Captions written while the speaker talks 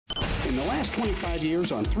In the last 25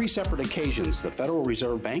 years, on 3 separate occasions, the Federal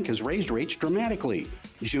Reserve Bank has raised rates dramatically.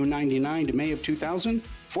 June 99 to May of 2000,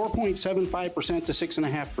 4.75% to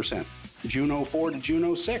 6.5%. June 04 to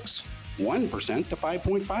June 06, 1% to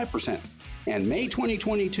 5.5%. And May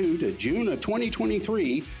 2022 to June of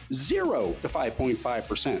 2023, 0 to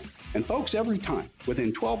 5.5%. And folks, every time,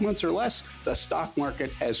 within 12 months or less, the stock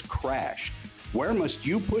market has crashed. Where must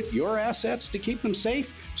you put your assets to keep them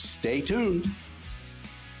safe? Stay tuned.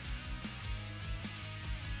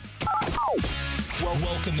 Well,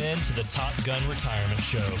 welcome into the Top Gun Retirement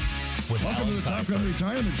Show. Welcome to the Top Gun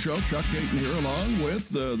Retirement Show. Chuck Caton here, along with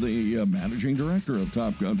the Managing Director of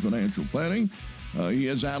Top Gun Financial Planning. He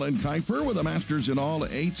is Alan Kifer with a master's in all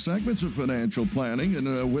 8 segments of financial planning.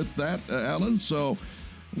 And with that, Alan, so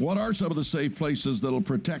what are some of the safe places that will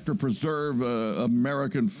protect or preserve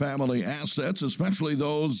American family assets, especially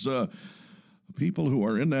those people who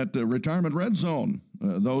are in that retirement red zone,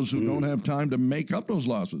 those who don't have time to make up those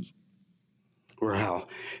losses? Well,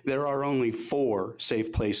 there are only 4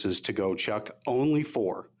 safe places to go, Chuck. Only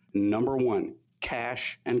 4. Number 1,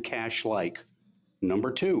 cash and cash-like.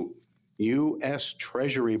 Number 2, U.S.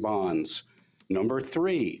 Treasury bonds. Number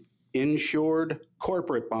 3, insured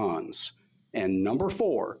corporate bonds. And number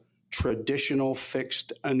 4, traditional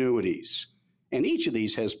fixed annuities. And each of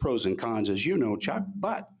these has pros and cons, as you know, Chuck,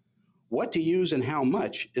 but what to use and how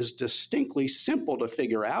much is distinctly simple to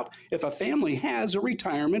figure out if a family has a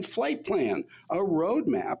retirement flight plan, a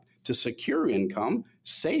roadmap to secure income,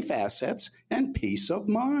 safe assets, and peace of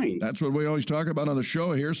mind. That's what we always talk about on the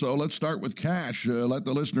show here, so let's start with cash. Let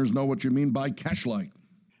the listeners know what you mean by cash-like.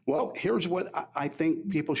 Well, here's what I think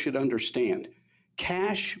people should understand.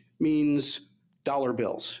 Cash means dollar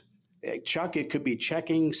bills. Chuck, it could be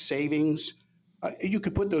checking, savings. You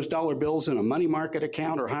could put those dollar bills in a money market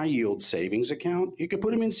account or high yield savings account. You could put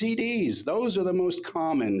them in CDs. Those are the most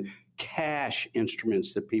common cash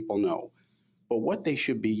instruments that people know. But what they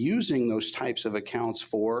should be using those types of accounts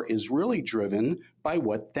for is really driven by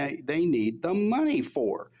what they need the money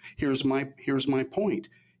for. Here's my point.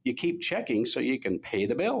 You keep checking so you can pay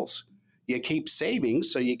the bills. You keep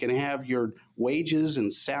savings so you can have your wages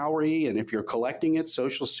and salary, and if you're collecting it,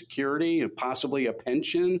 Social Security and possibly a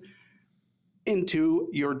pension, into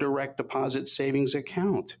your direct deposit savings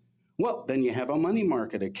account. Well, then you have a money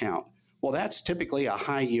market account. Well, that's typically a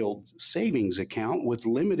high yield savings account with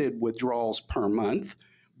limited withdrawals per month,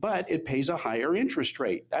 but it pays a higher interest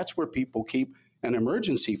rate. That's where people keep an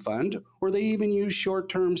emergency fund, or they even use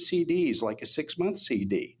short-term CDs like a 6-month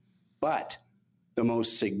CD. But the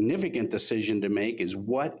most significant decision to make is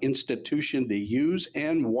what institution to use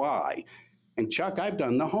and why. And Chuck, I've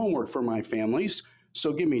done the homework for my families,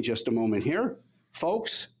 so give me just a moment here.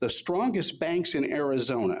 Folks, the strongest banks in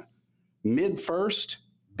Arizona, MidFirst,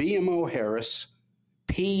 BMO Harris,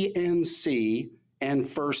 PNC, and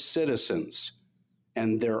First Citizens,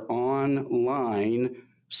 and their online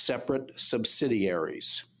separate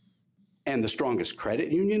subsidiaries. And the strongest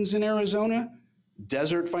credit unions in Arizona,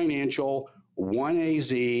 Desert Financial,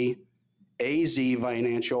 1AZ, AZ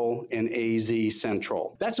Financial, and AZ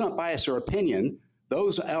Central. That's not bias or opinion.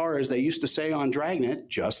 Those are, as they used to say on Dragnet,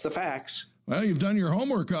 just the facts. Well, you've done your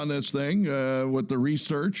homework on this thing with the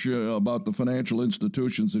research about the financial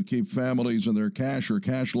institutions that keep families and their cash or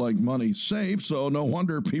cash-like money safe, so no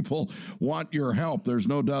wonder people want your help. There's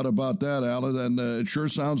no doubt about that, Alan, and it sure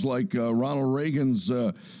sounds like Ronald Reagan's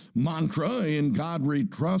mantra, in God we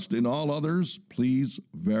trust, in all others, please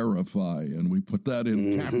verify. And we put that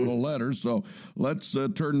in capital letters, so let's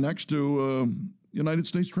turn next to United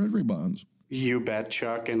States Treasury bonds. You bet,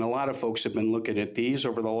 Chuck. And a lot of folks have been looking at these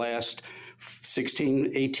over the last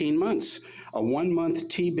 16, 18 months. A 1-month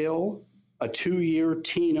T-bill, a 2-year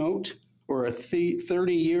T-note, or a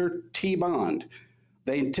 30-year T-bond.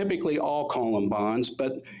 They typically all call them bonds,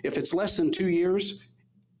 but if it's less than 2 years,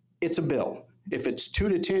 it's a bill. If it's 2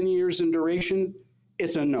 to 10 years in duration,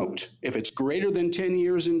 it's a note. If it's greater than 10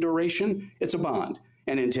 years in duration, it's a bond.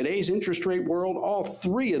 And in today's interest rate world, all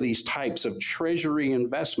 3 of these types of treasury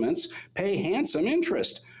investments pay handsome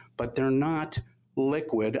interest, but they're not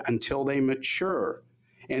liquid until they mature.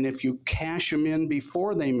 And if you cash them in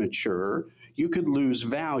before they mature, you could lose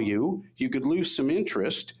value, you could lose some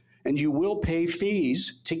interest, and you will pay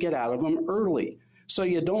fees to get out of them early. So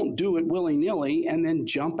you don't do it willy-nilly and then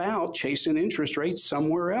jump out chasing interest rates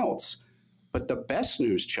somewhere else. But the best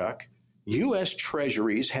news, Chuck, U.S.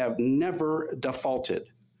 Treasuries have never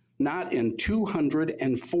defaulted, not in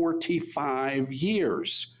 245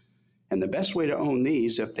 years. And the best way to own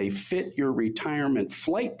these, if they fit your retirement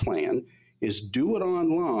flight plan, is do it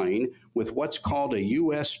online with what's called a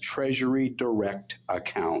U.S. Treasury Direct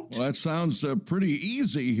account. Well, that sounds pretty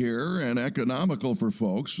easy here and economical for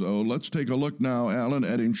folks. So let's take a look now, Alan,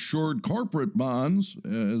 at insured corporate bonds,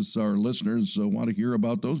 as our listeners want to hear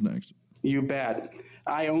about those next. You bet.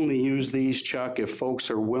 I only use these, Chuck, if folks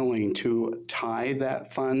are willing to tie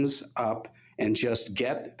that funds up and just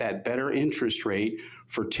get that better interest rate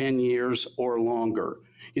for 10 years or longer.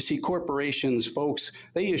 You see, corporations, folks,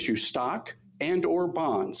 they issue stock and or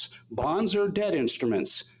bonds. Bonds are debt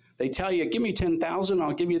instruments. They tell you, give me $10,000,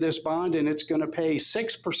 I'll give you this bond, and it's going to pay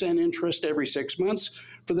 6% interest every 6 months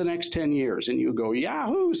for the next 10 years. And you go,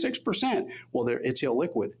 yahoo, 6%. Well, it's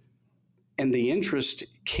illiquid. And the interest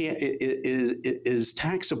is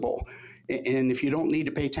taxable. And if you don't need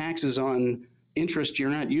to pay taxes on interest you're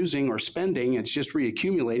not using or spending, it's just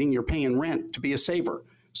reaccumulating, you're paying rent to be a saver.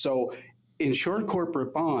 So insured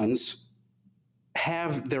corporate bonds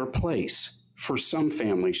have their place for some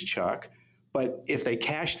families, Chuck. But if they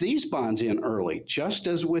cash these bonds in early, just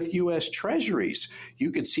as with U.S. Treasuries,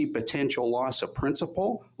 you could see potential loss of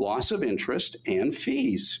principal, loss of interest, and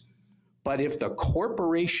fees. But if the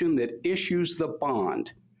corporation that issues the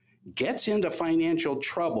bond gets into financial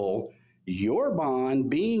trouble, your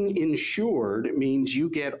bond being insured means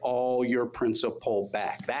you get all your principal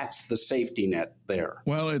back. That's the safety net there.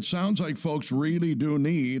 Well, it sounds like folks really do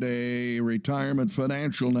need a retirement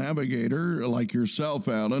financial navigator like yourself,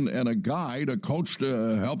 Alan, and a guide, a coach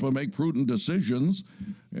to help them make prudent decisions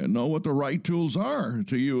and know what the right tools are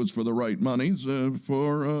to use for the right monies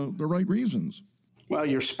for the right reasons. Well,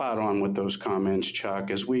 you're spot on with those comments,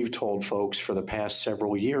 Chuck. As we've told folks for the past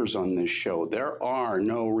several years on this show, there are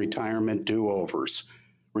no retirement do-overs.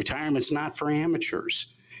 Retirement's not for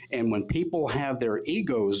amateurs. And when people have their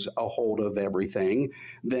egos a hold of everything,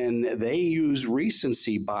 then they use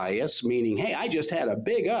recency bias, meaning, hey, I just had a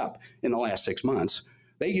big up in the last 6 months.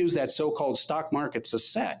 They use that so-called stock market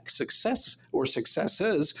successes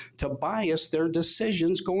to bias their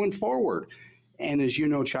decisions going forward. And as you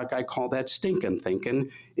know, Chuck, I call that stinking thinking.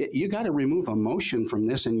 You got to remove emotion from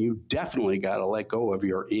this, and you definitely got to let go of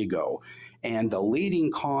your ego. And the leading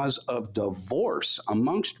cause of divorce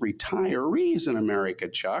amongst retirees in America,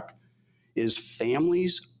 Chuck, is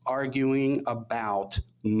families arguing about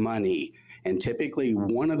money. And typically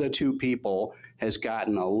one of the two people has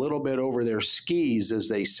gotten a little bit over their skis, as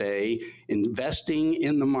they say, investing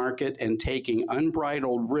in the market and taking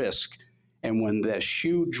unbridled risk. And when the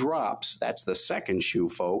shoe drops, that's the second shoe,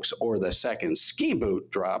 folks, or the second ski boot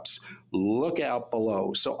drops, look out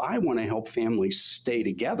below. So I want to help families stay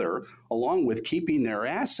together along with keeping their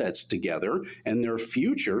assets together and their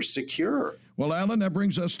future secure. Well, Alan, that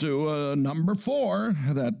brings us to number 4,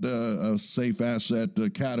 that safe asset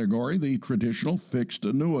category, the traditional fixed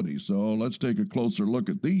annuity. So let's take a closer look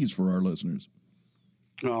at these for our listeners.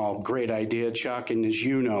 Oh, great idea, Chuck. And as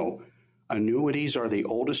you know, annuities are the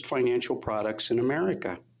oldest financial products in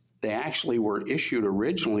America. They actually were issued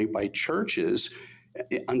originally by churches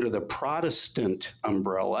under the Protestant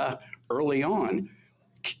umbrella early on.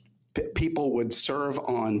 People would serve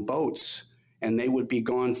on boats and they would be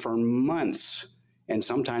gone for months and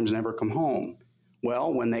sometimes never come home.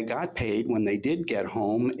 Well, when they got paid, when they did get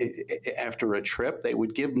home after a trip, they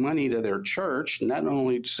would give money to their church. Not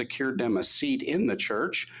only secured them a seat in the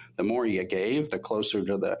church, the more you gave, the closer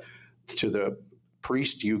to the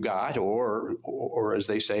priest you got, or as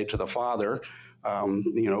they say, to the father,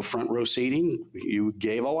 front row seating, you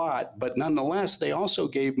gave a lot. But nonetheless, they also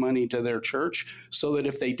gave money to their church so that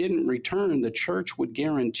if they didn't return, the church would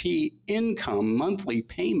guarantee income, monthly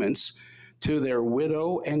payments to their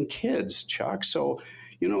widow and kids, Chuck. So,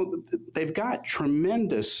 they've got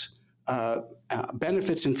tremendous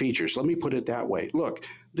benefits and features. Let me put it that way. Look,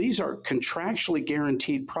 these are contractually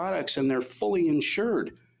guaranteed products and they're fully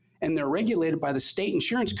insured. And they're regulated by the state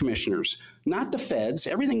insurance commissioners, not the feds.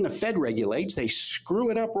 Everything the Fed regulates, they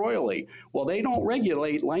screw it up royally. Well, they don't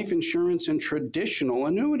regulate life insurance and traditional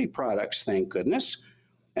annuity products, thank goodness.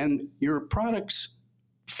 And your products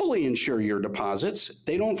fully insure your deposits.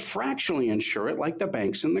 They don't fractionally insure it like the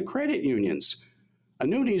banks and the credit unions.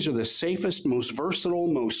 Annuities are the safest, most versatile,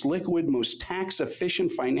 most liquid, most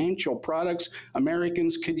tax-efficient financial products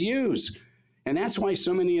Americans could use. And that's why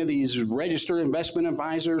so many of these registered investment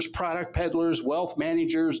advisors, product peddlers, wealth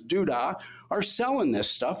managers, doodah, are selling this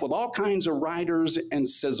stuff with all kinds of riders and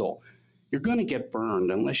sizzle. You're going to get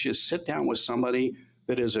burned unless you sit down with somebody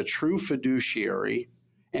that is a true fiduciary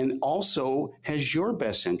and also has your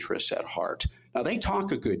best interests at heart. Now, they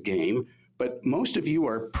talk a good game, But most of you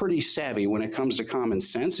are pretty savvy when it comes to common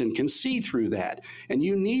sense and can see through that. And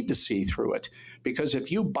you need to see through it, because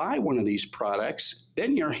if you buy one of these products,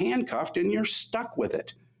 then you're handcuffed and you're stuck with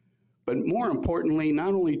it. But more importantly,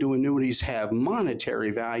 not only do annuities have monetary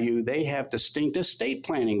value, they have distinct estate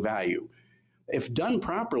planning value. If done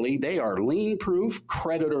properly, they are lien-proof,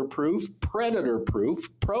 creditor-proof, predator-proof,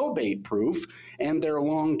 probate-proof, and they're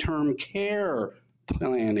long-term care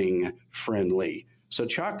planning friendly. So,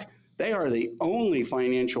 Chuck, they are the only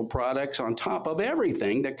financial products on top of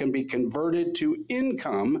everything that can be converted to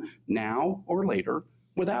income now or later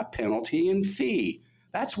without penalty and fee.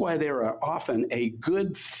 That's why they're often a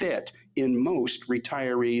good fit in most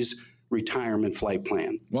retirees' retirement flight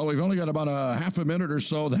plan. Well, we've only got about a half a minute or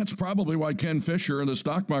so. That's probably why Ken Fisher and the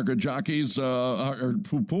stock market jockeys are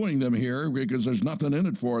poo-pooing them here, because there's nothing in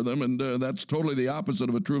it for them, and that's totally the opposite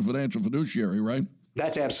of a true financial fiduciary, right?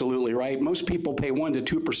 That's absolutely right. Most people pay 1%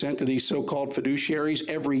 to 2% to these so-called fiduciaries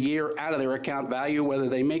every year out of their account value, whether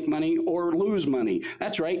they make money or lose money.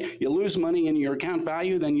 That's right. You lose money in your account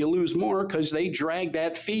value, then you lose more because they drag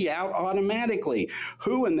that fee out automatically.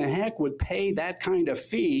 Who in the heck would pay that kind of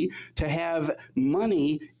fee to have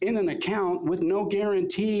money in an account with no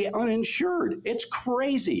guarantee, uninsured? It's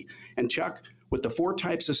crazy. And Chuck, with the 4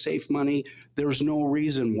 types of safe money, there's no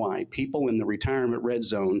reason why people in the retirement red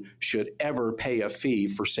zone should ever pay a fee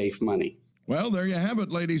for safe money. Well, there you have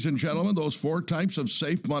it, ladies and gentlemen, those 4 types of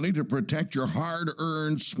safe money to protect your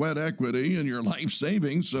hard-earned sweat equity and your life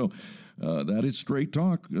savings. So that is straight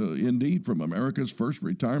talk, indeed, from America's first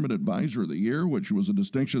retirement advisor of the year, which was a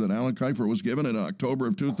distinction that Alan Kifer was given in October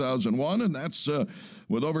of 2001, and that's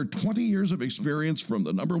with over 20 years of experience from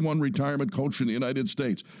the #1 retirement coach in the United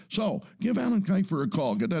States. So give Alan Kifer a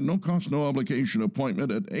call. Get that no-cost, no-obligation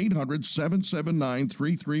appointment at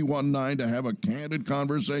 800-779-3319 to have a candid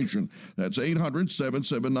conversation. That's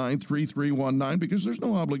 800-779-3319, because there's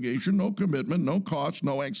no obligation, no commitment, no cost,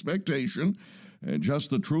 no expectation, and just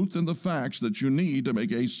the truth and the facts that you need to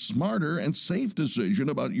make a smarter and safe decision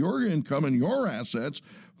about your income and your assets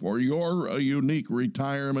for your unique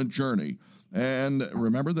retirement journey. And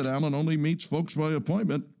remember that Alan only meets folks by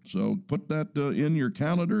appointment, so put that in your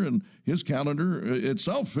calendar, and his calendar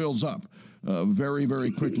itself fills up very, very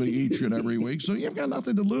quickly each and every week. So you've got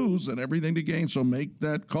nothing to lose and everything to gain. So make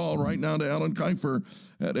that call right now to Alan Kifer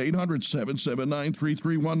at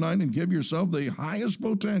 800-779-3319 and give yourself the highest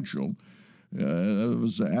potential,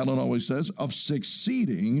 as Alan always says, of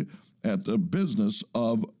succeeding at the business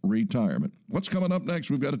of retirement. What's coming up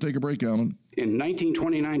next? We've got to take a break, Alan. In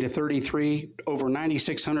 1929 to 33, over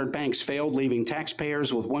 9,600 banks failed, leaving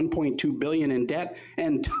taxpayers with $1.2 billion in debt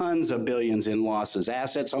and tons of billions in losses: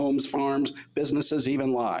 assets, homes, farms, businesses,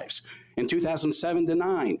 even lives. In 2007 to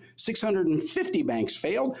 9, 650 banks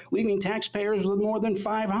failed, leaving taxpayers with more than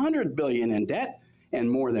 $500 billion in debt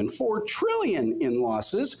and more than $4 trillion in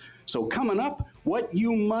losses. So coming up, what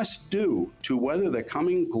you must do to weather the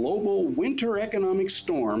coming global winter economic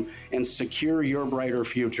storm and secure your brighter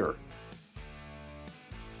future.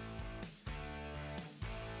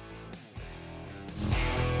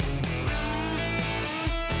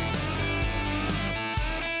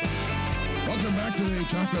 Welcome back to the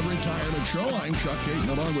Top Gun Retirement Show. I'm Chuck Caton,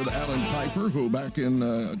 along with Alan Kifer, who back in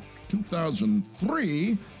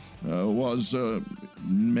 2003 was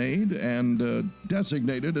made and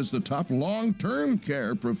designated as the top long-term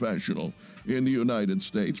care professional in the United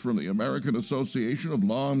States from the American Association of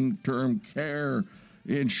Long-Term Care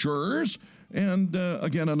Insurers. And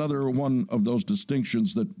again, another one of those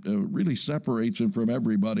distinctions that really separates him from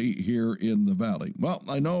everybody here in the Valley. Well,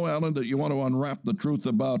 I know, Alan, that you want to unwrap the truth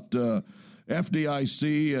about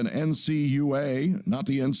FDIC and NCUA, not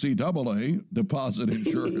the NCAA, deposit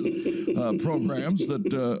insurance programs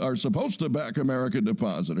that are supposed to back American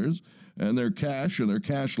depositors and their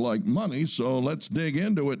cash-like money. So let's dig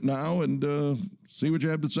into it now and see what you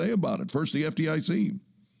have to say about it. First, the FDIC.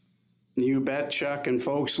 You bet, Chuck. And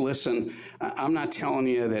folks, listen, I'm not telling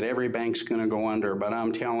you that every bank's going to go under, but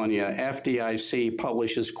I'm telling you, FDIC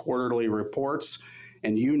publishes quarterly reports,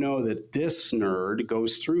 and you know that this nerd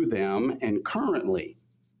goes through them, and currently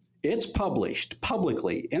it's published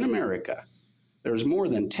publicly in America. There's more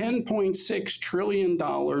than $10.6 trillion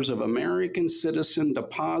of American citizen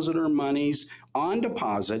depositor monies on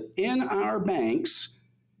deposit in our banks,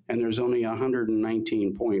 and there's only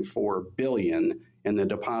 $119.4 billion in the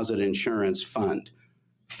Deposit Insurance Fund.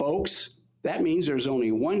 Folks, that means there's only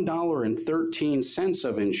 $1.13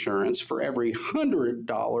 of insurance for every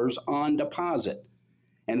 $100 on deposit.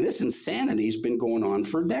 And this insanity's been going on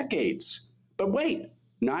for decades. But wait,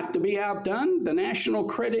 not to be outdone, the National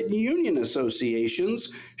Credit Union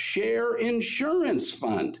Association's Share Insurance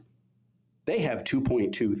Fund. They have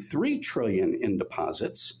 2.23 trillion in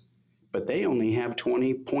deposits, but they only have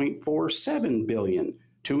 20.47 billion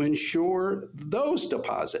to insure those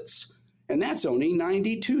deposits. And that's only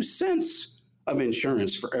 92 cents of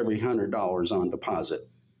insurance for every $100 on deposit.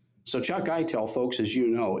 So Chuck, I tell folks, as you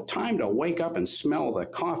know, time to wake up and smell the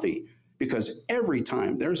coffee, because every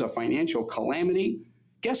time there's a financial calamity,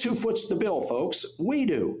 guess who foots the bill, folks? We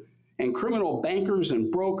do. And criminal bankers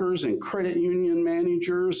and brokers and credit union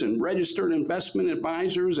managers and registered investment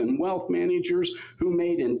advisors and wealth managers who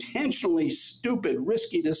made intentionally stupid,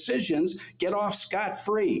 risky decisions get off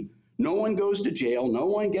scot-free. No one goes to jail. No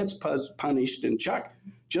one gets punished. And Chuck,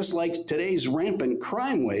 just like today's rampant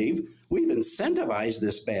crime wave, we've incentivized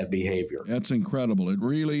this bad behavior. That's incredible. It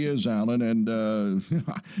really is, Alan. And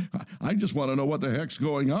I just want to know what the heck's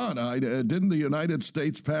going on. Didn't the United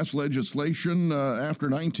States pass legislation after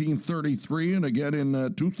 1933 and again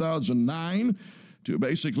in 2009 to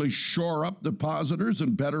basically shore up depositors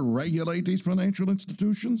and better regulate these financial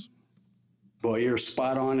institutions? Boy, you're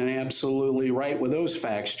spot on and absolutely right with those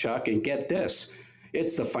facts, Chuck. And get this,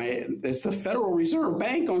 it's the Federal Reserve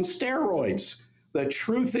Bank on steroids. The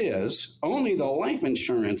truth is, only the life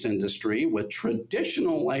insurance industry with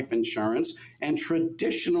traditional life insurance and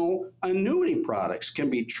traditional annuity products can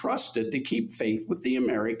be trusted to keep faith with the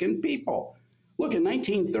American people. Look, in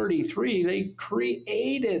 1933, they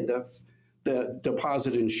created the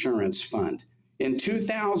Deposit Insurance Fund. In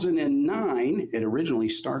 2009, it originally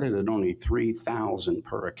started at only $3,000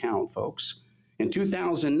 per account, folks. In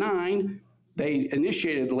 2009, they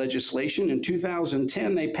initiated legislation. In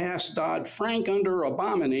 2010, they passed Dodd-Frank under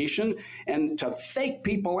Abomination. And to fake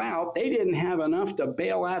people out, they didn't have enough to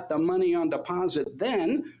bail out the money on deposit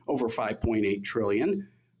then, over $5.8 trillion.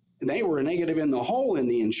 They were negative in the hole in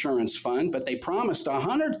the insurance fund, but they promised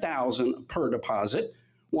 $100,000 per deposit.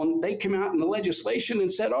 Well, they came out in the legislation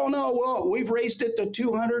and said, oh, no, well, we've raised it to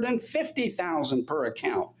 $250,000 per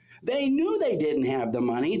account. They knew they didn't have the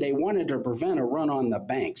money. They wanted to prevent a run on the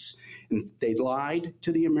banks. And they lied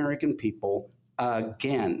to the American people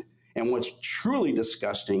again. And what's truly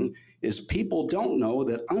disgusting is people don't know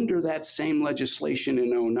that under that same legislation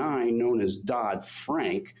in 2009, known as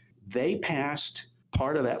Dodd-Frank, they passed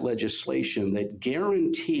part of that legislation that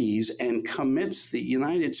guarantees and commits the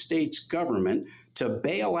United States government to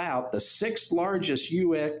bail out the 6 largest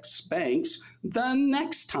U.S. banks the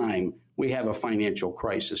next time we have a financial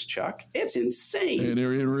crisis, Chuck. It's insane. It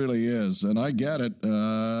really is. And I get it.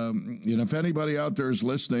 If anybody out there is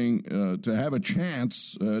listening, to have a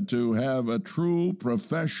chance to have a true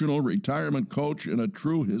professional retirement coach and a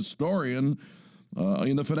true historian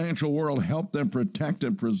in the financial world help them protect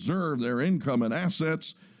and preserve their income and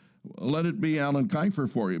assets, let it be Alan Kifer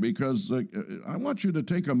for you, because I want you to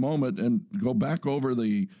take a moment and go back over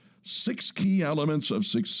the 6 key elements of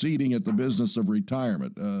succeeding at the business of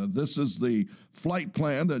retirement. This is the flight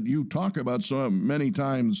plan that you talk about so many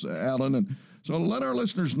times, Alan. And so let our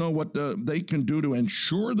listeners know what they can do to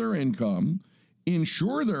ensure their income,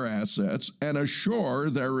 insure their assets, and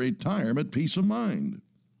assure their retirement peace of mind.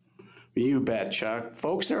 You bet, Chuck.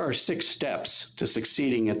 Folks, there are 6 steps to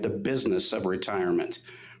succeeding at the business of retirement.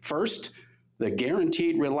 First, the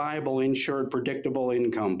guaranteed, reliable, insured, predictable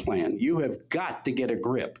income plan. You have got to get a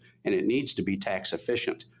grip, and it needs to be tax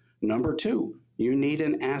efficient. Number 2, you need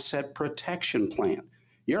an asset protection plan.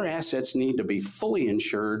 Your assets need to be fully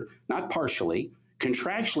insured, not partially,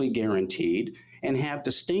 contractually guaranteed, and have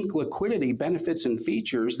distinct liquidity benefits and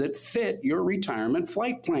features that fit your retirement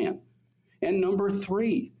flight plan. And number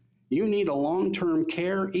 3, you need a long-term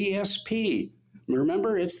care ESP.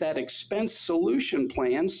 Remember, it's that expense solution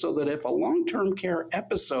plan so that if a long-term care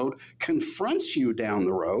episode confronts you down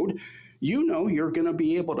the road, you know you're going to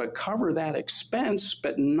be able to cover that expense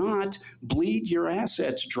but not bleed your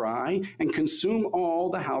assets dry and consume all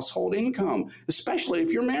the household income, especially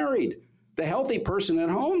if you're married. The healthy person at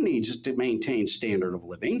home needs to maintain standard of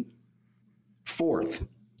living. 4th,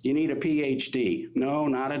 you need a PhD. No,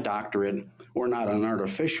 not a doctorate, or not an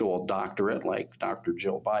artificial doctorate like Dr.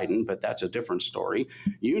 Jill Biden, but that's a different story.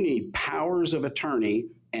 You need powers of attorney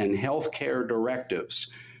and healthcare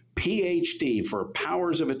directives. PhD for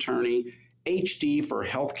powers of attorney, HD for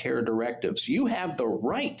healthcare directives. You have the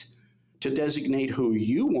right to designate who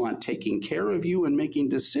you want taking care of you and making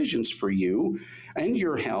decisions for you and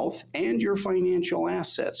your health and your financial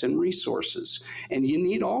assets and resources. And you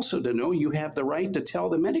need also to know you have the right to tell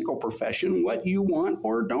the medical profession what you want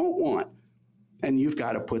or don't want. And you've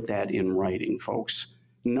got to put that in writing, folks.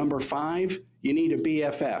 Number 5, you need a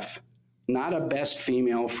BFF, not a best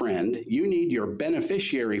female friend. You need your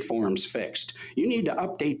beneficiary forms fixed. You need to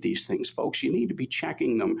update these things, folks. You need to be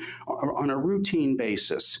checking them on a routine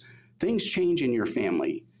basis. Things change in your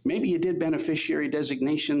family. Maybe you did beneficiary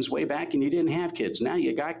designations way back and you didn't have kids. Now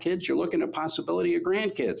you got kids, you're looking at possibility of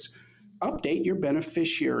grandkids. Update your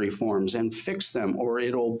beneficiary forms and fix them, or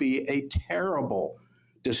it'll be a terrible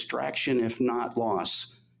distraction, if not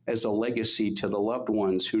loss, as a legacy to the loved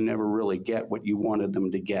ones who never really get what you wanted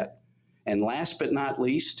them to get. And last but not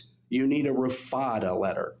least, you need a RUFADA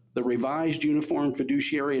letter, the Revised Uniform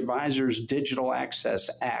Fiduciary Advisors Digital Access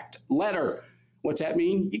Act letter. What's that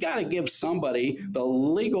mean? You got to give somebody the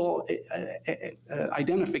legal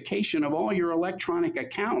identification of all your electronic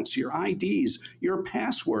accounts, your IDs, your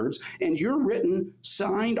passwords, and your written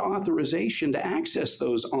signed authorization to access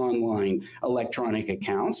those online electronic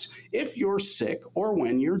accounts if you're sick or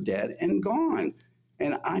when you're dead and gone.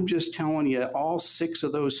 And I'm just telling you, all 6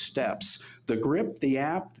 of those steps, the GRIP, the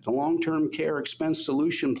app, the long-term care expense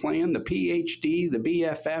solution plan, the PhD, the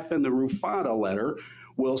BFF, and the RUFADA letter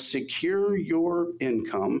will secure your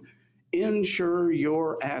income, insure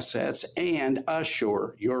your assets, and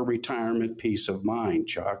assure your retirement peace of mind,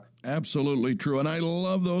 Chuck. Absolutely true. And I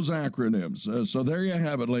love those acronyms. So there you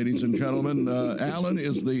have it, ladies and gentlemen. Alan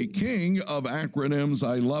is the king of acronyms.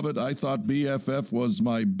 I love it. I thought BFF was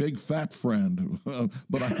my big fat friend. But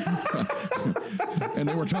and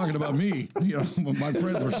they were talking about me. You know, my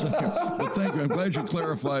friends were saying. But thank you. I'm glad you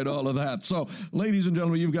clarified all of that. So, ladies and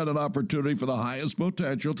gentlemen, you've got an opportunity for the highest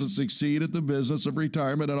potential to succeed at the business of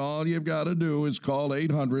retirement. And all you've got to do is call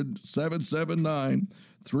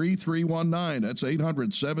 800-779-3319. That's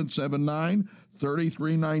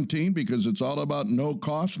 800-779-3319, because it's all about no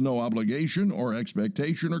cost, no obligation or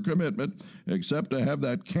expectation or commitment, except to have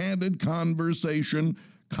that candid conversation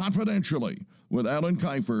confidentially with Alan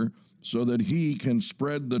Kifer so that he can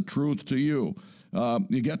spread the truth to you.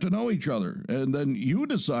 You get to know each other, and then you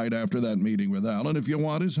decide after that meeting with Alan if you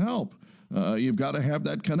want his help. You've got to have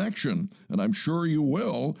that connection, and I'm sure you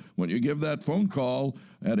will when you give that phone call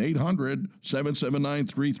at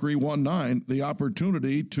 800-779-3319, the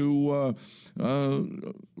opportunity to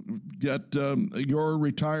get your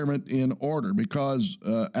retirement in order, because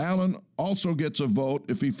Alan also gets a vote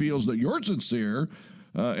if he feels that you're sincere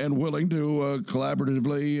and willing to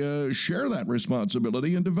collaboratively share that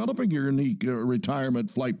responsibility in developing your unique retirement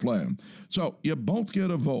flight plan. So you both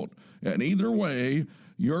get a vote, and either way,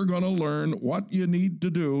 you're going to learn what you need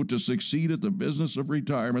to do to succeed at the business of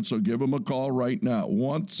retirement, so give them a call right now.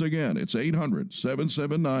 Once again, it's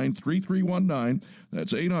 800-779-3319.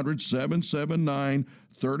 That's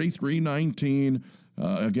 800-779-3319.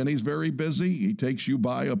 Again, he's very busy. He takes you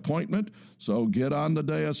by appointment, so get on the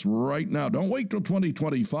dais right now. Don't wait till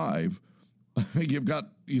 2025. You think you've got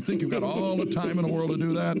all the time in the world to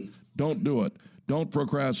do that? Don't do it. Don't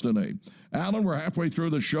procrastinate. Alan, we're halfway through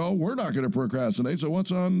the show. We're not going to procrastinate, so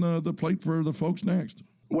what's on the plate for the folks next?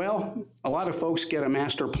 Well, a lot of folks get a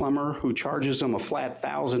master plumber who charges them a flat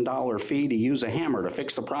 $1,000 fee to use a hammer to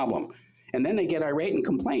fix the problem. And then they get irate and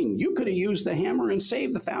complain. You could have used the hammer and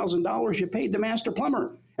saved the $1,000 you paid the master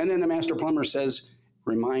plumber. And then the master plumber says,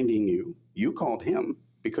 reminding you, you called him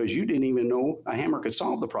because you didn't even know a hammer could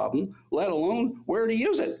solve the problem, let alone where to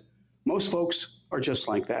use it. Most folks are just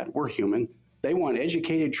like that. We're human. They want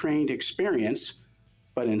educated, trained experience,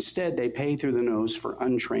 but instead they pay through the nose for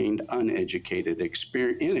untrained, uneducated,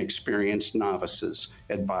 inexperienced novices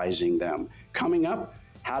advising them. Coming up,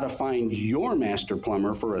 how to find your master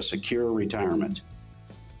plumber for a secure retirement.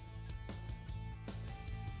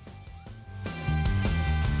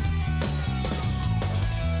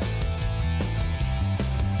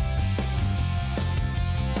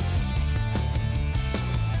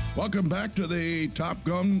 Welcome back to the Top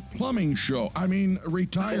Gun Plumbing Show.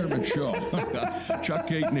 Retirement Show. Chuck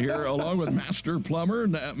Caton here, along with Master Plumber,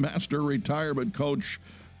 Master Retirement Coach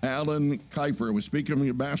Alan Kifer. We speak of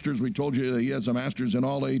masters. We told you he has a master's in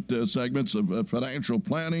all 8 segments of financial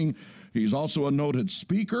planning. He's also a noted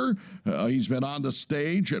speaker. He's been on the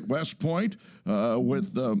stage at West Point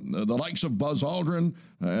with the likes of Buzz Aldrin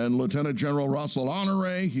and Lieutenant General Russell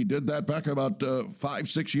Honore. He did that back about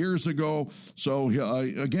 5-6 years ago. So,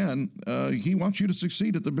 again, he wants you to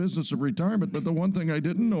succeed at the business of retirement. But the one thing I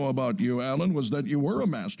didn't know about you, Alan, was that you were a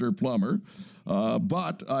master plumber.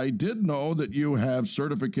 But I did know that you have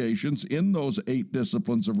certifications in those 8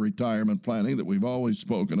 disciplines of retirement planning that we've always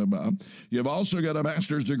spoken about. You've also got a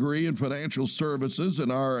master's degree in financial services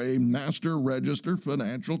and are a master registered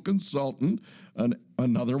financial consultant,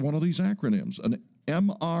 another one of these acronyms, an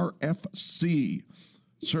MRFC.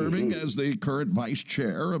 serving as the current vice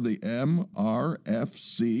chair of the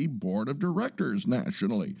MRFC Board of Directors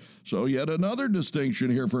nationally. So yet another distinction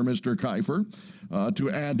here for Mr. Kifer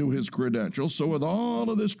to add to his credentials. So with all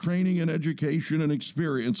of this training and education and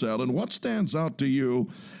experience, Alan, what stands out to you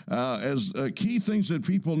as key things that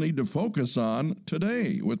people need to focus on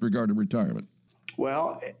today with regard to retirement?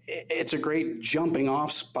 Well, it's a great jumping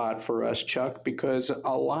off spot for us, Chuck, because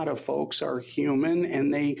a lot of folks are human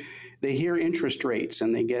and they hear interest rates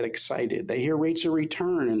and they get excited. They hear rates of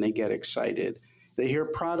return and they get excited. They hear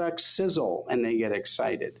products sizzle and they get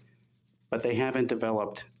excited, but they haven't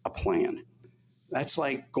developed a plan. That's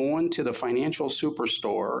like going to the financial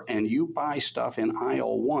superstore and you buy stuff in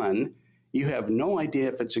aisle 1. You have no idea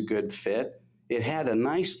if it's a good fit. It had a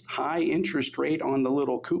nice high interest rate on the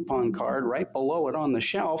little coupon card right below it on the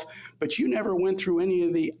shelf, but you never went through any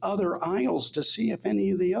of the other aisles to see if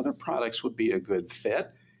any of the other products would be a good fit.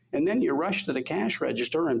 And then you rush to the cash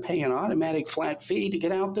register and pay an automatic flat fee to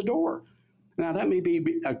get out the door. Now, that may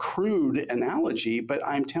be a crude analogy, but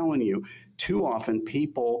I'm telling you, too often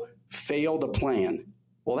people fail to plan.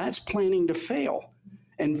 Well, that's planning to fail.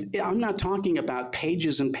 And I'm not talking about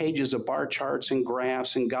pages and pages of bar charts and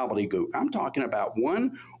graphs and gobbledygook. I'm talking about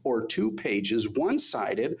 1 or 2 pages,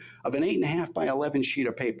 one-sided, of an 8.5 by 11 sheet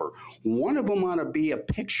of paper. One of them ought to be a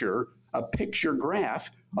picture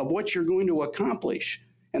graph of what you're going to accomplish.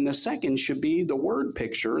 And the second should be the word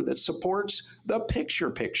picture that supports the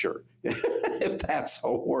picture, if that's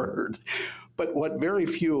a word. But what very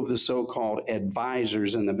few of the so-called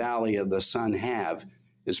advisors in the Valley of the Sun have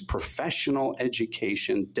is professional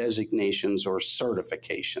education designations or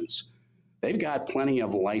certifications. They've got plenty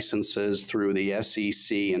of licenses through the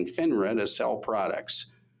SEC and FINRA to sell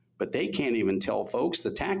products, but they can't even tell folks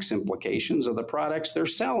the tax implications of the products they're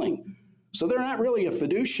selling. So they're not really a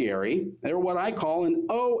fiduciary. They're what I call an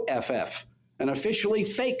OFF, an officially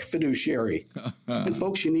fake fiduciary. And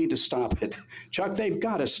folks, you need to stop it. Chuck, they've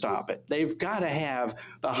got to stop it. They've got to have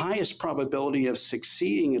the highest probability of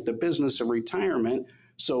succeeding at the business of retirement.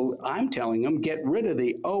 So I'm telling them, get rid of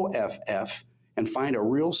the OFF and find a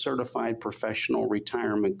real certified professional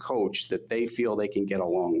retirement coach that they feel they can get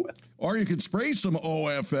along with. Or you could spray some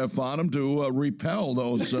OFF on them to repel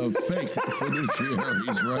those fake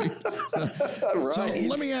fiduciaries, right? Right. So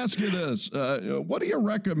let me ask you this. What do you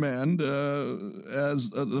recommend as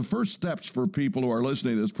the first steps for people who are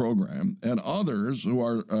listening to this program and others who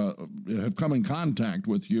are have come in contact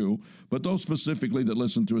with you, but those specifically that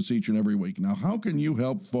listen to us each and every week? Now, how can you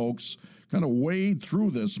help folks kind of wade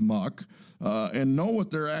through this muck and know what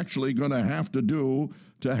they're actually going to have to do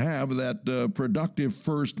to have that productive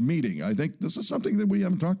first meeting? I think this is something that we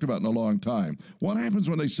haven't talked about in a long time. What happens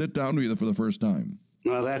when they sit down with you for the first time?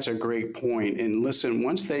 Well, that's a great point. And listen,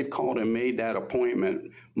 once they've called and made that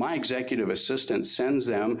appointment, my executive assistant sends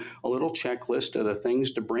them a little checklist of the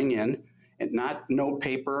things to bring in, and not note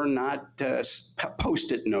paper, not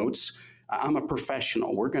Post-it notes. I'm a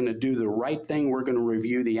professional. We're going to do the right thing. We're going to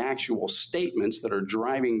review the actual statements that are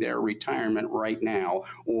driving their retirement right now,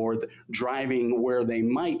 or driving where they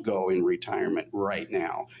might go in retirement right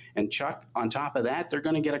now. And Chuck, on top of that, they're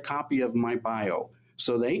going to get a copy of my bio.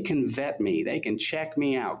 So they can vet me. They can check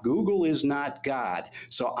me out. Google is not God.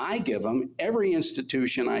 So I give them every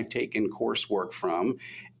institution I've taken coursework from,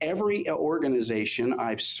 every organization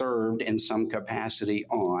I've served in some capacity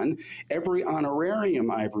on, every honorarium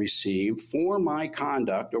I've received for my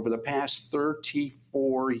conduct over the past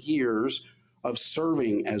 34 years of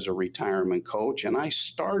serving as a retirement coach. And I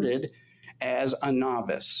started as a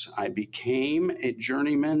novice. I became a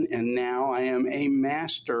journeyman, and now I am a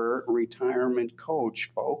master retirement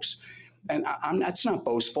coach, folks. And that's not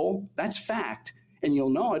boastful. That's fact. And you'll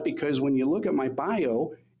know it because when you look at my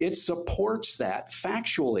bio, it supports that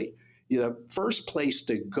factually. The first place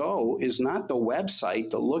to go is not the website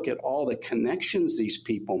to look at all the connections these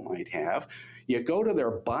people might have. You go to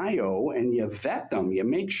their bio and you vet them. You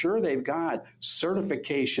make sure they've got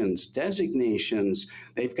certifications, designations,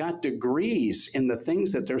 they've got degrees in the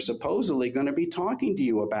things that they're supposedly going to be talking to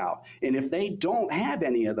you about. And if they don't have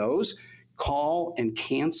any of those, call and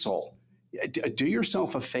cancel. Do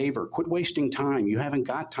yourself a favor. Quit wasting time. You haven't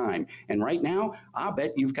got time. And right now, I'll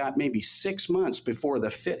bet you've got maybe 6 months before the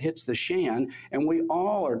fit hits the shan, and we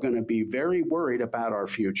all are going to be very worried about our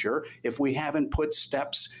future if we haven't put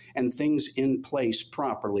steps and things in place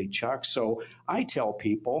properly, Chuck. So I tell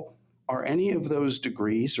people, are any of those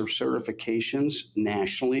degrees or certifications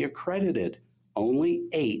nationally accredited? Only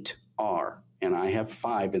 8 are, and I have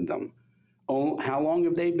 5 in them. Oh, how long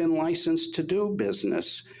have they been licensed to do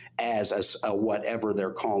business as a whatever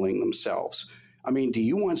they're calling themselves? I mean, do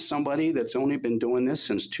you want somebody that's only been doing this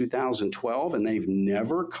since 2012 and they've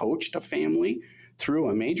never coached a family through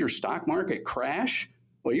a major stock market crash?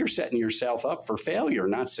 Well, you're setting yourself up for failure,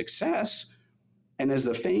 not success. And as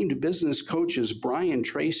the famed business coaches Brian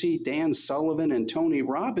Tracy, Dan Sullivan, and Tony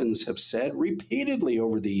Robbins have said repeatedly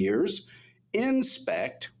over the years,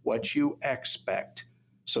 inspect what you expect.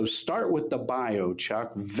 So start with the bio,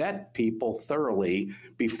 Chuck. Vet people thoroughly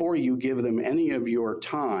before you give them any of your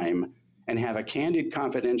time, and have a candid,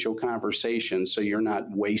 confidential conversation so you're not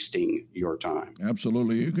wasting your time.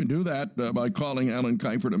 Absolutely. You can do that by calling Alan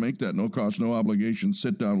Kifer to make that no cost, no obligation.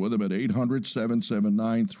 Sit down with him at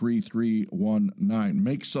 800-779-3319.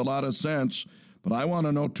 Makes a lot of sense, but I want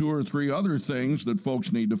to know 2 or 3 other things that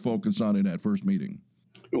folks need to focus on in that first meeting.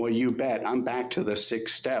 Well, you bet. I'm back to the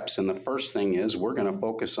 6 steps. And the first thing is we're going to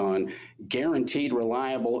focus on guaranteed,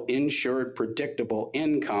 reliable, insured, predictable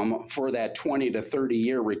income for that 20 to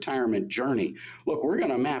 30-year retirement journey. Look, we're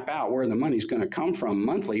going to map out where the money's going to come from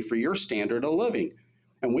monthly for your standard of living.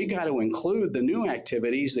 And we got to include the new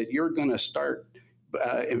activities that you're going to start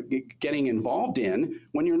getting involved in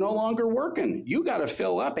when you're no longer working. You got to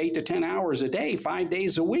fill up 8 to 10 hours a day, 5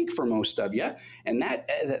 days a week for most of you. And that's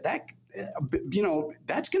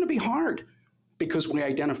going to be hard because we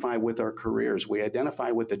identify with our careers. We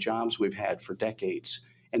identify with the jobs we've had for decades.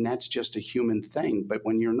 And that's just a human thing. But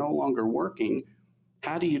when you're no longer working,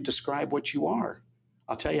 how do you describe what you are?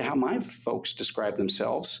 I'll tell you how my folks describe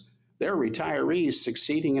themselves. They're retirees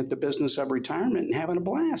succeeding at the business of retirement and having a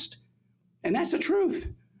blast. And that's the truth.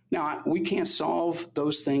 Now, we can't solve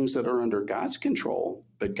those things that are under God's control,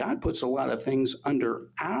 but God puts a lot of things under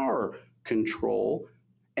our control.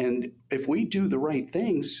 And if we do the right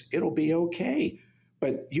things, it'll be okay.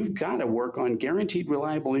 But you've got to work on guaranteed,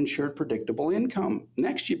 reliable, insured, predictable income.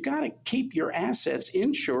 Next, you've got to keep your assets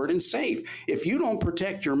insured and safe. If you don't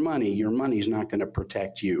protect your money's not going to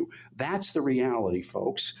protect you. That's the reality,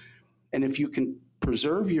 folks. And if you can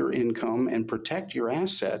preserve your income and protect your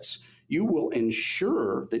assets, you will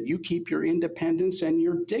ensure that you keep your independence and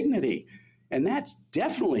your dignity. And that's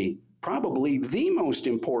definitely probably the most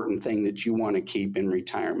important thing that you want to keep in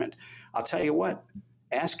retirement. I'll tell you what,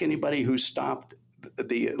 ask anybody who stopped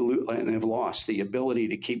and have lost the ability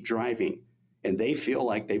to keep driving, and they feel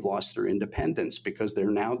like they've lost their independence because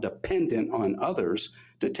they're now dependent on others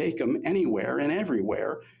to take them anywhere and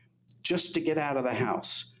everywhere just to get out of the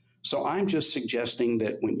house. So I'm just suggesting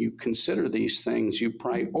that when you consider these things, you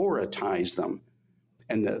prioritize them.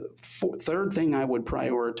 And the third thing I would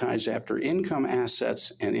prioritize after income,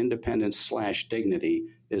 assets, and independence/dignity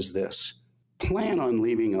is this. Plan on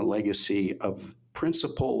leaving a legacy of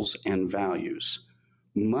principles and values.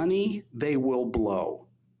 Money they will blow,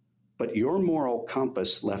 but your moral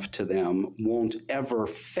compass left to them won't ever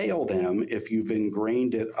fail them if you've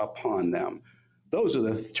ingrained it upon them. Those are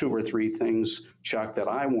the 2 or 3 things, Chuck, that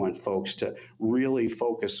I want folks to really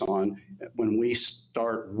focus on when we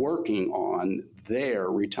start working on their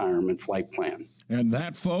retirement flight plan. And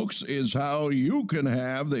that, folks, is how you can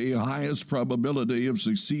have the highest probability of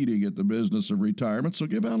succeeding at the business of retirement. So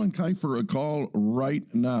give Alan Kifer a call right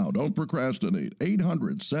now. Don't procrastinate.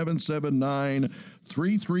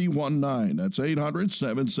 800-779-3319. That's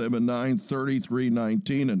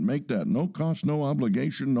 800-779-3319. And make that no cost, no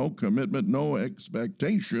obligation, no commitment, no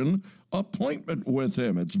expectation appointment with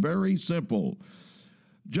him. It's very simple.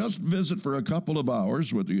 Just visit for a couple of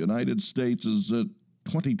hours with the United States'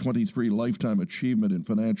 2023 Lifetime Achievement in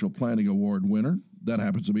Financial Planning Award winner. That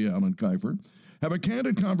happens to be Alan Kifer. Have a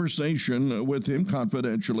candid conversation with him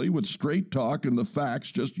confidentially with straight talk and the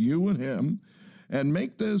facts, just you and him, and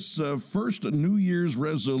make this first New Year's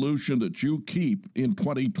resolution that you keep in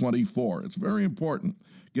 2024. It's very important.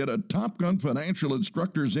 Get a Top Gun Financial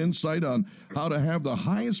instructor's insight on how to have the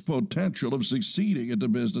highest potential of succeeding at the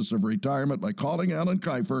business of retirement by calling Alan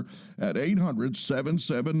Kifer at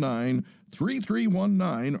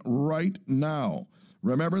 800-779-3319 right now.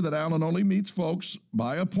 Remember that Alan only meets folks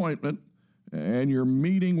by appointment, and you're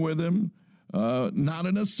meeting with him, not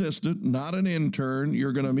an assistant, not an intern.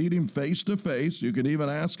 You're going to meet him face to face. You can even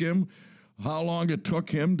ask him how long it took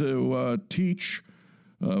him to teach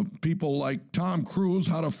people like Tom Cruise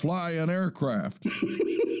how to fly an aircraft.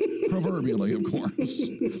 Proverbially, of course,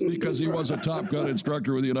 because he was a Top Gun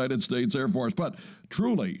instructor with the United States Air Force. But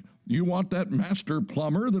truly, you want that master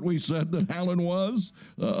plumber that we said that Alan was?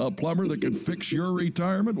 A plumber that can fix your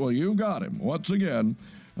retirement? Well, you got him. Once again,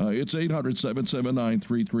 It's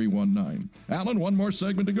 800-779-3319. Alan, one more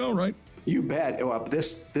segment to go, right? You bet. Well,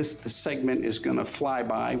 this segment is going to fly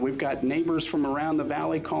by. We've got neighbors from around the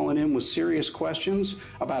valley calling in with serious questions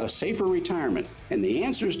about a safer retirement. And the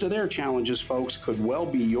answers to their challenges, folks, could well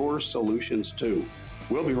be your solutions too.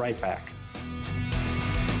 We'll be right back.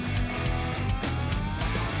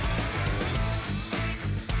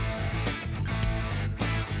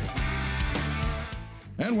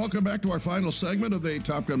 And welcome back to our final segment of the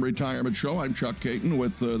Top Gun Retirement Show. I'm Chuck Caton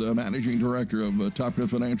with the Managing Director of Top Gun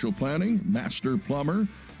Financial Planning, Master Plumber,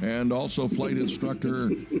 and also flight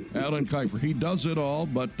instructor Alan Kifer. He does it all,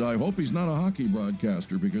 but I hope he's not a hockey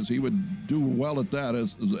broadcaster because he would do well at that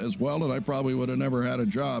as well, and I probably would have never had a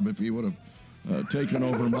job if he would have taken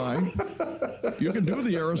over mine. You can do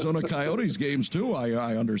the Arizona Coyotes games too,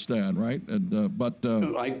 I understand, right?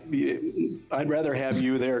 I'd rather have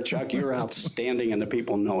you there, Chuck. You're outstanding, and the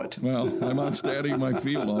people know it. Well, I'm outstanding in my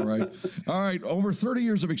field, all right. All right, over 30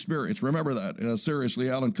 years of experience. Remember that.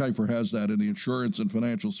 Seriously, Alan Kifer has that in the insurance and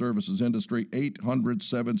financial services industry.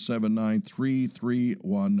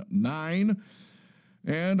 800-779-3319.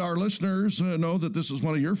 And our listeners know that this is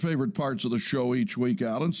one of your favorite parts of the show each week,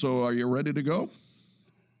 Alan. So are you ready to go?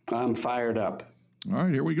 I'm fired up. All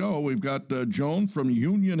right, here we go. We've got Joan from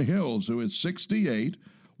Union Hills, who is 68,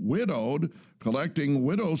 widowed, collecting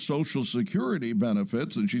widow Social Security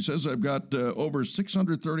benefits. And she says, I've got over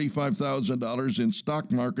 $635,000 in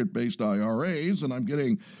stock market-based IRAs, and I'm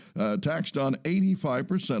getting taxed on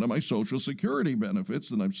 85% of my Social Security benefits,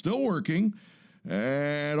 and I'm still working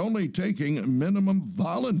and only taking minimum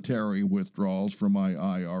voluntary withdrawals from my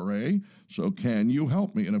IRA. So can you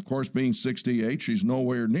help me? And of course, being 68, she's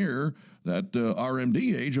nowhere near that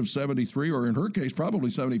RMD age of 73, or in her case, probably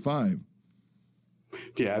 75.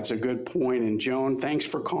 Yeah, it's a good point. And Joan, thanks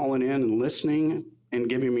for calling in and listening and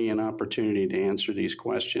giving me an opportunity to answer these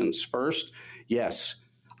questions. First, yes,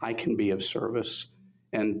 I can be of service.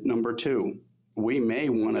 And number two, we may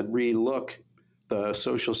want to relook the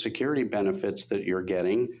Social Security benefits that you're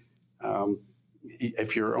getting.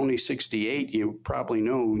 If you're only 68, you probably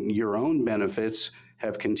know your own benefits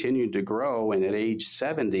have continued to grow. And at age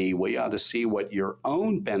 70, we ought to see what your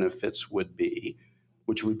own benefits would be,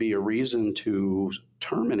 which would be a reason to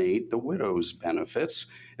terminate the widow's benefits,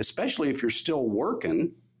 especially if you're still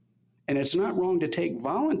working. And it's not wrong to take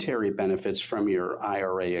voluntary benefits from your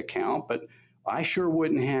IRA account, but I sure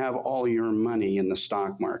wouldn't have all your money in the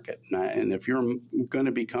stock market. And if you're going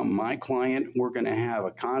to become my client, we're going to have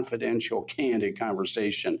a confidential, candid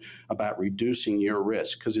conversation about reducing your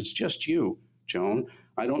risk, because it's just you, Joan.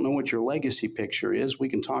 I don't know what your legacy picture is. We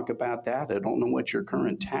can talk about that. I don't know what your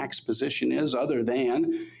current tax position is, other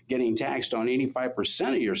than getting taxed on 85%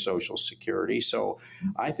 of your Social Security. So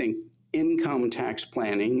I think income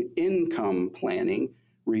planning,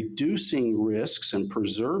 reducing risks and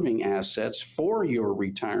preserving assets for your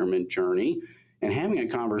retirement journey, and having a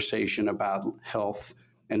conversation about health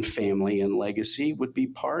and family and legacy would be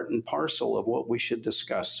part and parcel of what we should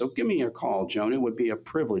discuss. So give me a call, Joan. It would be a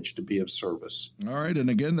privilege to be of service. All right.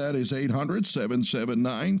 And again, that is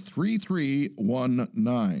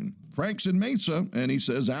 800-779-3319. Frank's in Mesa, and he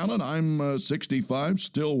says, Alan, I'm 65,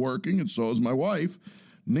 still working, and so is my wife.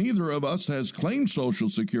 Neither of us has claimed Social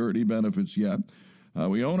Security benefits yet.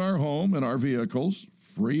 We own our home and our vehicles,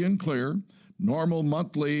 free and clear. Normal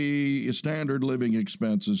monthly standard living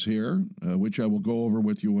expenses here, which I will go over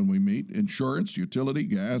with you when we meet. Insurance, utility,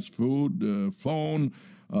 gas, food, phone,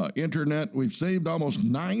 internet. We've saved almost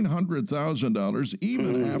 $900,000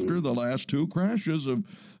 even after the last two crashes of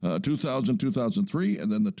 2000, 2003, and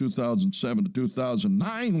then the 2007 to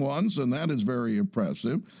 2009 ones, and that is very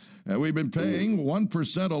impressive. We've been paying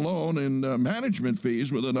 1% alone in management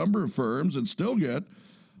fees with a number of firms and still get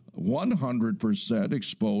 100%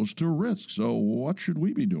 exposed to risk. So what should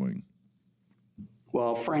we be doing?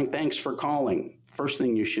 Well, Frank, thanks for calling. First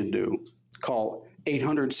thing you should do, call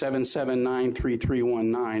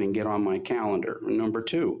 800-779-3319 and get on my calendar. Number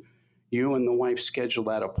two, you and the wife schedule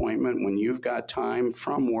that appointment when you've got time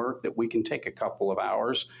from work that we can take a couple of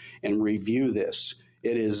hours and review this.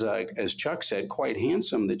 It is, as Chuck said, quite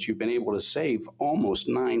handsome that you've been able to save almost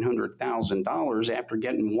 $900,000 after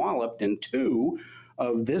getting walloped in two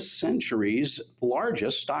of this century's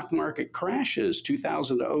largest stock market crashes,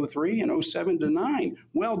 2000 to 03 and 07 to 9.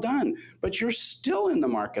 Well done. But you're still in the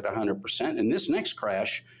market 100%. And this next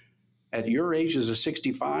crash, at your ages of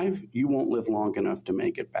 65, you won't live long enough to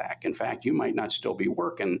make it back. In fact, you might not still be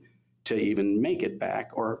working to even make it back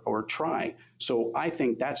or try. So I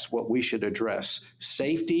think that's what we should address.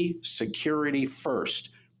 Safety, security first.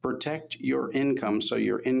 Protect your income so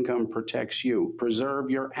your income protects you. Preserve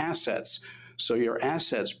your assets so your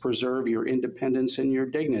assets preserve your independence and your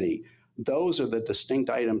dignity. Those are the distinct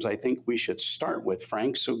items I think we should start with,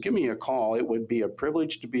 Frank. So give me a call. It would be a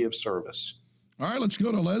privilege to be of service. All right, let's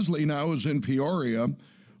go to Leslie now, who's in Peoria.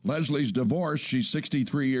 Leslie's divorced. She's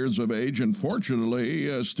 63 years of age and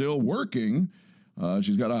fortunately still working.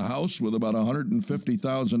 She's got a house with about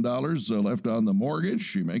 $150,000 left on the mortgage.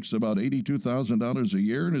 She makes about $82,000 a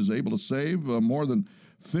year and is able to save more than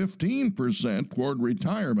 15% toward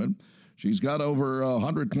retirement. She's got over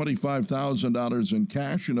 $125,000 in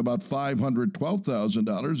cash and about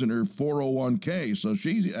 $512,000 in her 401k. So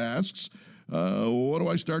she asks, what do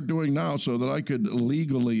I start doing now so that I could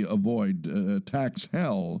legally avoid tax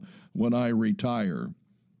hell when I retire?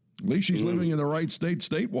 At least she's living in the right state,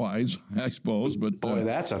 state-wise, I suppose. But boy,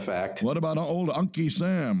 that's a fact. What about old Unky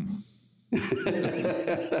Sam?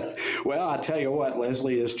 Well, I'll tell you what,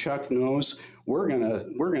 Leslie, as Chuck knows, we're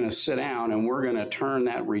gonna sit down and we're gonna turn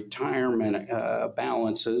that retirement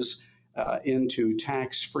balances into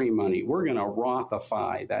tax-free money. We're going to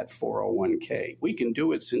Rothify that 401k. We can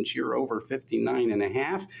do it since you're over 59 and a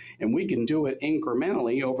half, and we can do it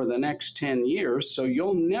incrementally over the next 10 years, so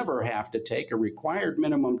you'll never have to take a required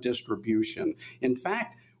minimum distribution. In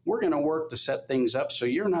fact, we're going to work to set things up so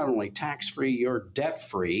you're not only tax-free, you're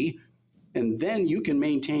debt-free, and then you can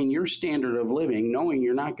maintain your standard of living knowing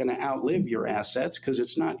you're not going to outlive your assets because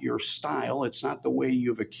it's not your style, it's not the way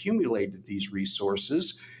you've accumulated these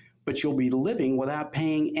resources, but you'll be living without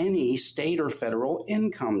paying any state or federal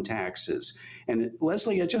income taxes. And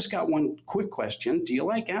Leslie, I just got one quick question. Do you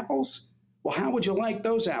like apples? Well, how would you like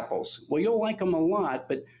those apples? Well, you'll like them a lot,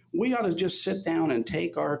 but we ought to just sit down and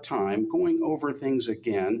take our time going over things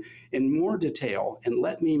again in more detail and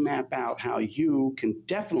let me map out how you can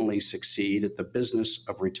definitely succeed at the business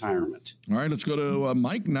of retirement. All right, let's go to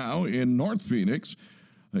Mike now in North Phoenix.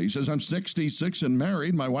 He says, I'm 66 and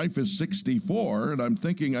married. My wife is 64, and I'm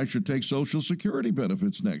thinking I should take Social Security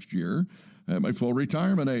benefits next year at my full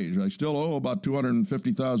retirement age. I still owe about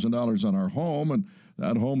 $250,000 on our home, and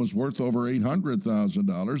that home is worth over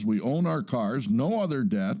 $800,000. We own our cars, no other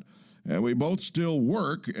debt, and we both still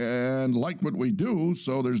work and like what we do,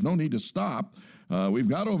 so there's no need to stop. We've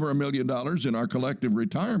got over $1 million in our collective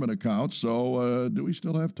retirement account, so do we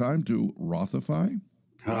still have time to Rothify?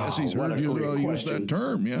 Yes, he's heard you use that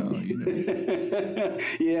term. Yeah,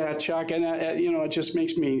 yeah, Chuck, and it just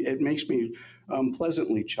makes me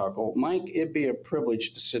pleasantly chuckle. Mike, it'd be a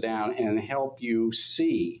privilege to sit down and help you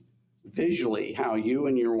see visually how you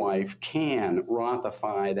and your wife can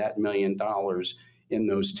Rothify that $1 million in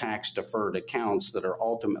those tax-deferred accounts that are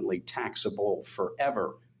ultimately taxable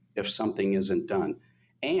forever if something isn't done.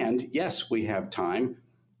 And yes, we have time.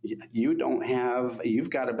 You've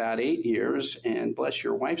got about 8 years, and bless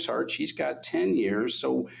your wife's heart, she's got 10 years.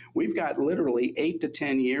 So we've got literally 8 to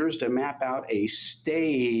 10 years to map out a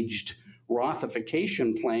staged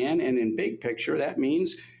Rothification plan. And in big picture, that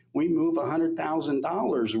means we move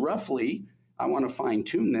 $100,000 roughly, I want to fine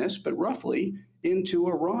tune this, but roughly into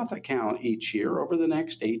a Roth account each year over the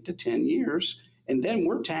next 8 to 10 years. And then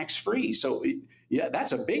we're tax free. So yeah,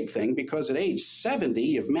 that's a big thing because at age 70,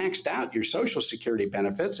 you've maxed out your Social Security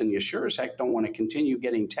benefits and you sure as heck don't want to continue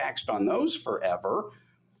getting taxed on those forever.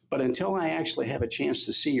 But until I actually have a chance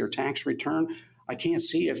to see your tax return, I can't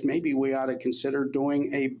see if maybe we ought to consider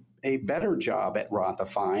doing a better job at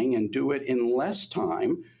Rothifying and do it in less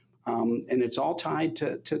time. And it's all tied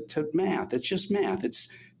to math. It's just math. It's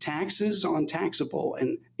taxes on taxable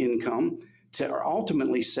income to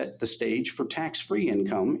ultimately set the stage for tax-free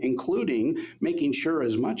income, including making sure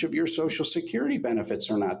as much of your Social Security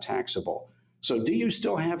benefits are not taxable. So do you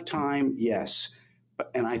still have time? Yes.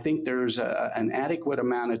 And I think there's an adequate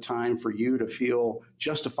amount of time for you to feel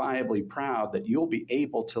justifiably proud that you'll be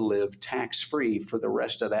able to live tax-free for the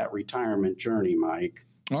rest of that retirement journey, Mike.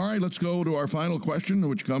 All right, let's go to our final question,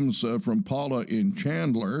 which comes from Paula in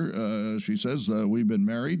Chandler. She says, we've been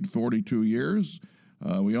married 42 years.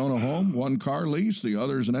 We own a home, one car lease, the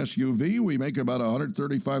other is an SUV. We make about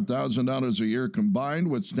 $135,000 a year combined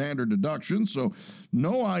with standard deductions, so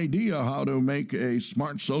no idea how to make a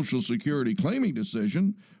smart Social Security claiming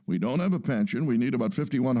decision. We don't have a pension. We need about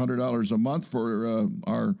 $5,100 a month for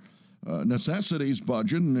our necessities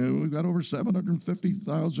budget, and we've got over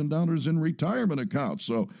 $750,000 in retirement accounts.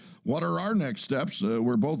 So what are our next steps?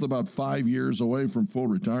 We're both about 5 years away from full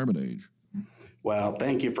retirement age. Well,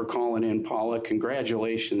 thank you for calling in, Paula.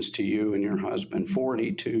 Congratulations to you and your husband.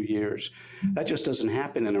 42 years. That just doesn't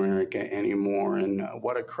happen in America anymore. And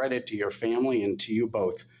what a credit to your family and to you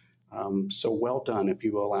both. So well done, if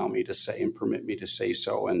you allow me to say and permit me to say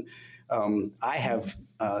so. And I have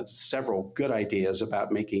several good ideas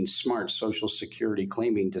about making smart Social Security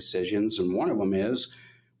claiming decisions. And one of them is,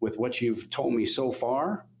 with what you've told me so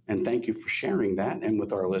far, and thank you for sharing that, and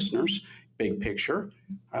with our listeners, big picture,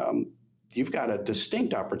 you've got a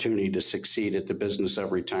distinct opportunity to succeed at the business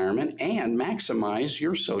of retirement and maximize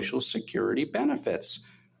your Social Security benefits.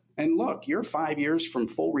 And look, you're 5 years from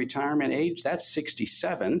full retirement age. That's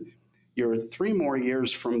 67. You're 3 more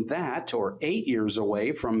years from that, or 8 years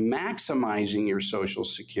away from maximizing your Social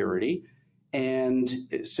Security. And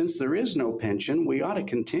since there is no pension, we ought to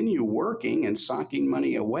continue working and socking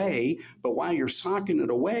money away. But while you're socking it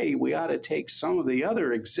away, we ought to take some of the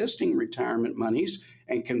other existing retirement monies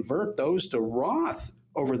and convert those to Roth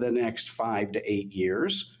over the next 5 to 8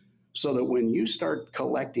 years, so that when you start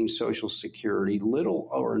collecting Social Security, little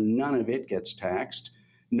or none of it gets taxed.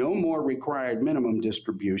 No more required minimum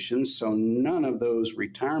distributions, so none of those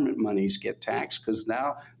retirement monies get taxed because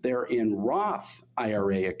now they're in Roth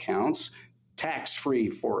IRA accounts, tax-free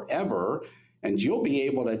forever, and you'll be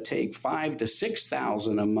able to take $5,000 to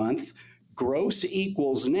 $6,000 a month, gross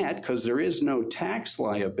equals net, because there is no tax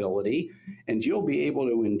liability, and you'll be able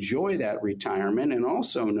to enjoy that retirement and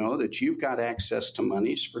also know that you've got access to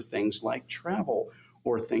monies for things like travel,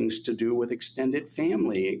 or things to do with extended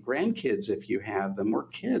family, grandkids if you have them, or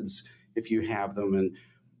kids if you have them. And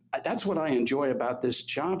that's what I enjoy about this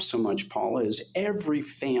job so much, Paula, is every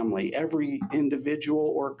family, every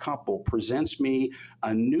individual or couple presents me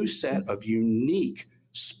a new set of unique,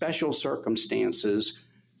 special circumstances,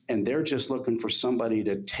 and they're just looking for somebody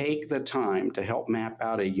to take the time to help map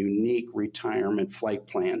out a unique retirement flight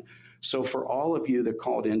plan. So for all of you that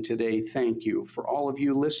called in today, thank you. For all of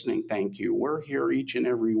you listening, thank you. We're here each and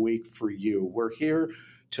every week for you. We're here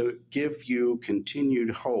to give you continued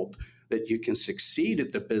hope that you can succeed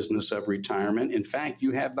at the business of retirement. In fact,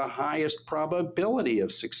 you have the highest probability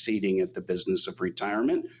of succeeding at the business of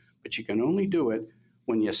retirement, but you can only do it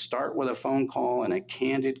when you start with a phone call and a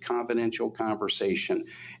candid, confidential conversation.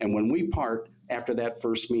 And when we part after that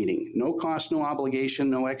first meeting, no cost, no obligation,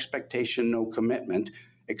 no expectation, no commitment,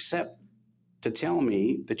 except to tell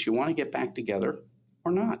me that you want to get back together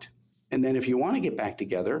or not. And then if you want to get back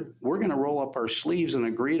together, we're going to roll up our sleeves and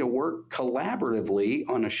agree to work collaboratively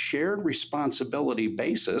on a shared responsibility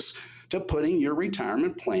basis to putting your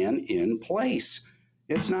retirement plan in place.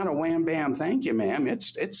 It's not a wham, bam, thank you, ma'am.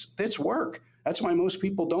 It's work. That's why most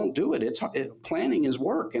people don't do it. Planning is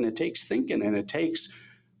work, and it takes thinking, and it takes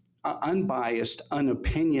unbiased,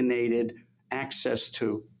 unopinionated access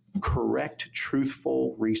to correct,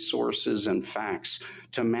 truthful resources and facts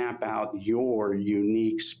to map out your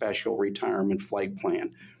unique, special retirement flight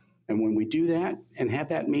plan. And when we do that and have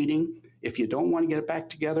that meeting, if you don't want to get it back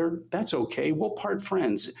together, that's okay. We'll part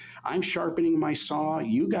friends. I'm sharpening my saw.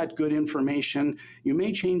 You got good information. You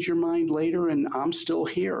may change your mind later, and I'm still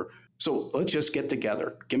here. So let's just get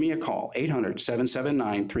together. Give me a call,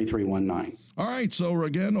 800-779-3319. All right, so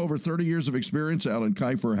again, over 30 years of experience, Alan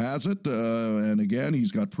Kifer has it. And again,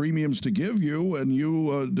 he's got premiums to give you, and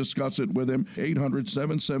you discuss it with him,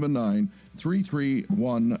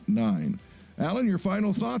 800-779-3319. Alan, your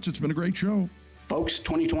final thoughts. It's been a great show. Folks,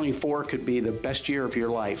 2024 could be the best year of your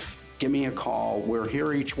life. Give me a call. We're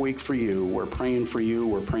here each week for you. We're praying for you.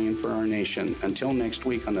 We're praying for our nation. Until next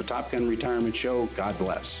week on the Top Gun Retirement Show, God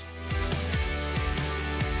bless.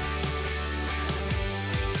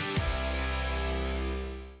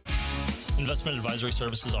 Investment advisory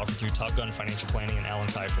services offered through Top Gun Financial Planning and Alan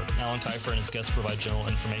Kifer. Alan Kifer and his guests provide general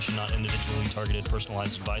information, not individually targeted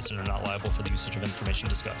personalized advice, and are not liable for the usage of information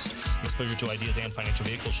discussed. Exposure to ideas and financial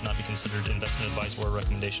vehicles should not be considered investment advice or a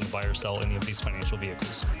recommendation to buy or sell any of these financial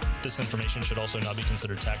vehicles. This information should also not be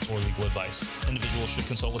considered tax or legal advice. Individuals should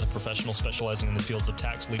consult with a professional specializing in the fields of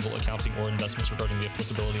tax, legal, accounting, or investments regarding the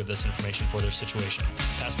applicability of this information for their situation.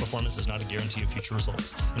 Past performance is not a guarantee of future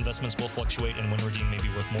results. Investments will fluctuate, and when redeemed may be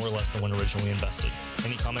worth more or less than when originally invested.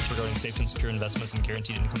 Any comments regarding safe and secure investments and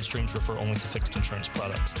guaranteed income streams refer only to fixed insurance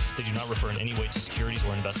products. They do not refer in any way to securities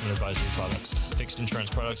or investment advisory products. Fixed insurance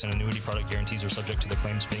products and annuity product guarantees are subject to the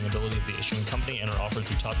claims paying ability of the issuing company and are offered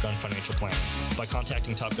through Top Gun Financial Planning. By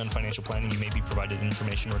contacting Top Gun Financial Planning, you may be provided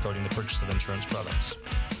information regarding the purchase of insurance products.